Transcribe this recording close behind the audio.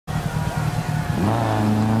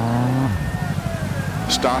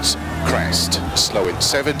Starts crest, slow in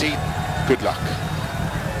 70, good luck.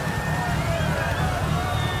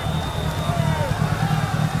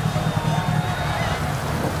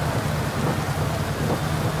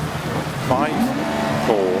 Five,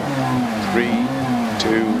 4, 3,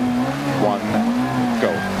 2, 1,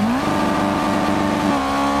 go.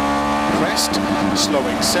 Crest,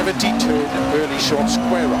 slowing 70, turn early short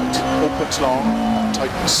square right, opens long, and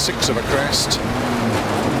tightens 6 of a crest.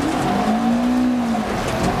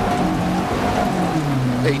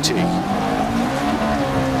 80. 3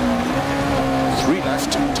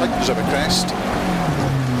 left, tightens of a crest.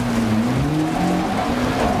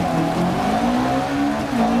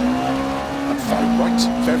 And 5 right,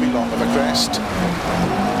 very long of a crest.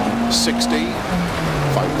 60.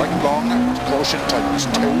 5 right long, caution, tightens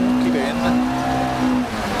 2, keep in.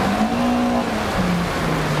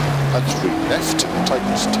 And 3 left,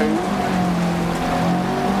 tightens 2.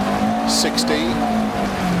 60.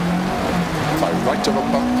 5 right of a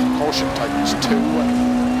bump, caution, tightens 2.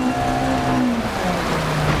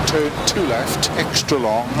 Turn 2 left, extra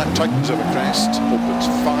long, tightens of a crest, opens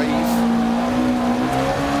 5.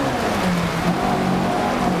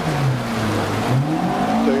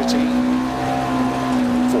 30.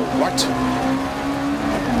 4 right.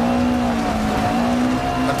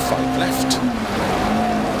 And 5 left.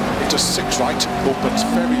 Into 6 right, opens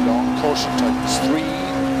very long, caution, tightens 3.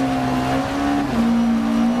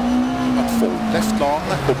 4 left long,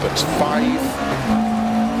 opens 5,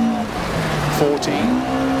 40, 3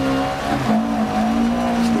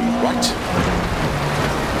 right,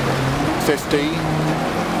 50,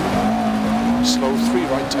 slow 3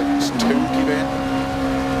 right, tightens 2, keep in,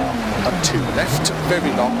 and 2 left,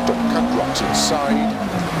 very long, don't cut, rocks inside,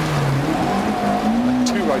 and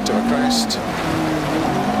 2 right of a crest,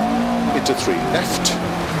 into 3 left,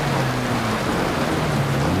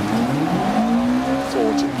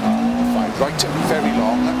 40. Right, very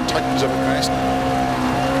long, tightens of a crest,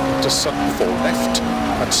 to sudden 4 left,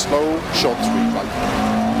 and slow, short 3 right.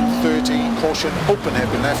 30, caution, open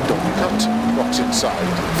heavy left, don't cut, rocks inside.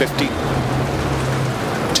 50,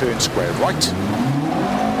 turn square right,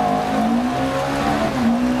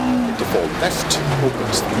 into 4 left,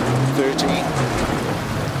 opens 30,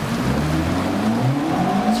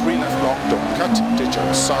 3 left long, don't cut, ditch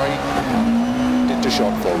outside, into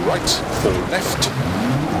short 4 right, 4 left,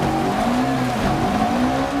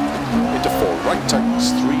 into 4 right, tightens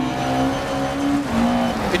 3,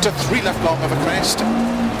 into 3 left long of a crest,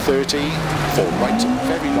 30, 4 right,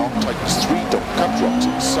 very long, tightens 3, don't cut, rocks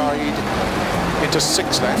inside, into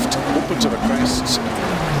 6 left, opens of a crest,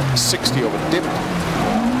 60 over dip,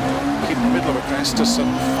 keep the middle of a crest, to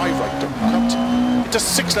sudden 5 right, don't cut, into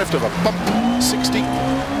 6 left of a bump, 60,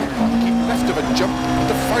 keep left of a jump,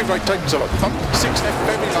 into 5 right, tightens of a bump, 6 left,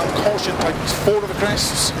 very long, caution, tightens 4 of the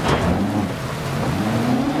crests,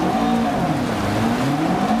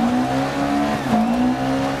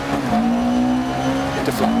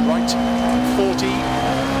 into flat right, 40,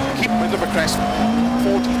 keep middle of a crest,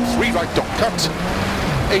 40, 3 right, don't cut,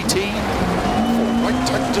 80, 4 right,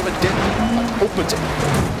 tightens of a dip, and opens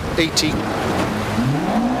 80,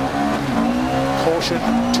 caution,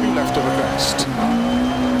 2 left of a crest,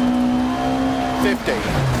 50,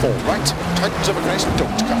 4 right, tightens of a crest,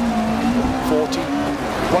 don't cut, 40,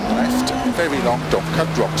 1 left, very long, don't cut,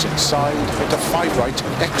 rocks inside, into 5 right,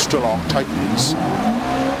 extra long, tightens,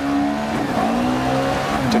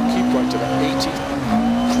 to keep right to the 80,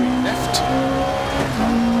 3 left,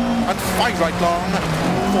 and 5 right long,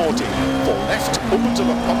 40, 4 left, opens of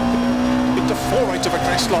a bump, into 4 right of a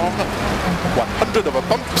crest long, 100 of a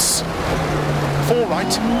bumps, 4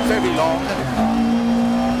 right, very long,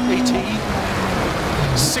 80,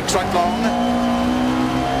 6 right long,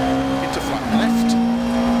 into flat left,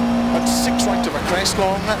 and 6 right of a crest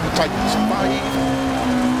long, tightens 5,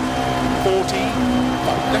 40, 5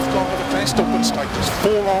 left long of a crest, opens, tightens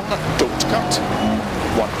 4 long, don't cut,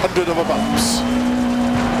 100 of a bumps,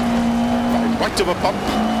 5 right of a bump,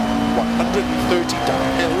 130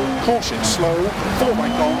 downhill, caution slow, 4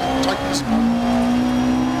 right long, tightens,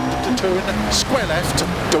 to turn, square left,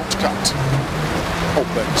 don't cut,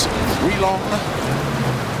 opens 3 long,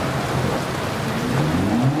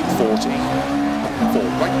 40, 4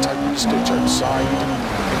 right, tightens, ditch outside,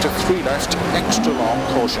 into 3 left, extra long,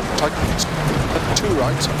 caution, tightens, and 2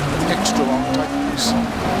 right, extra long, tightens,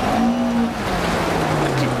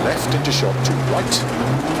 and keep left into short 2 right,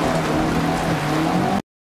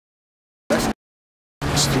 left,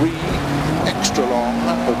 3, extra long,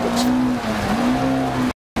 opens,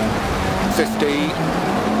 50,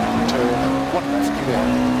 turn 1 left, keep in,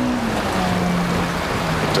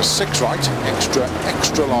 into into 6 right,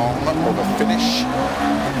 extra long over finish,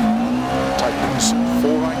 tightens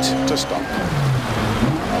 4 right to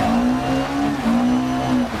stop.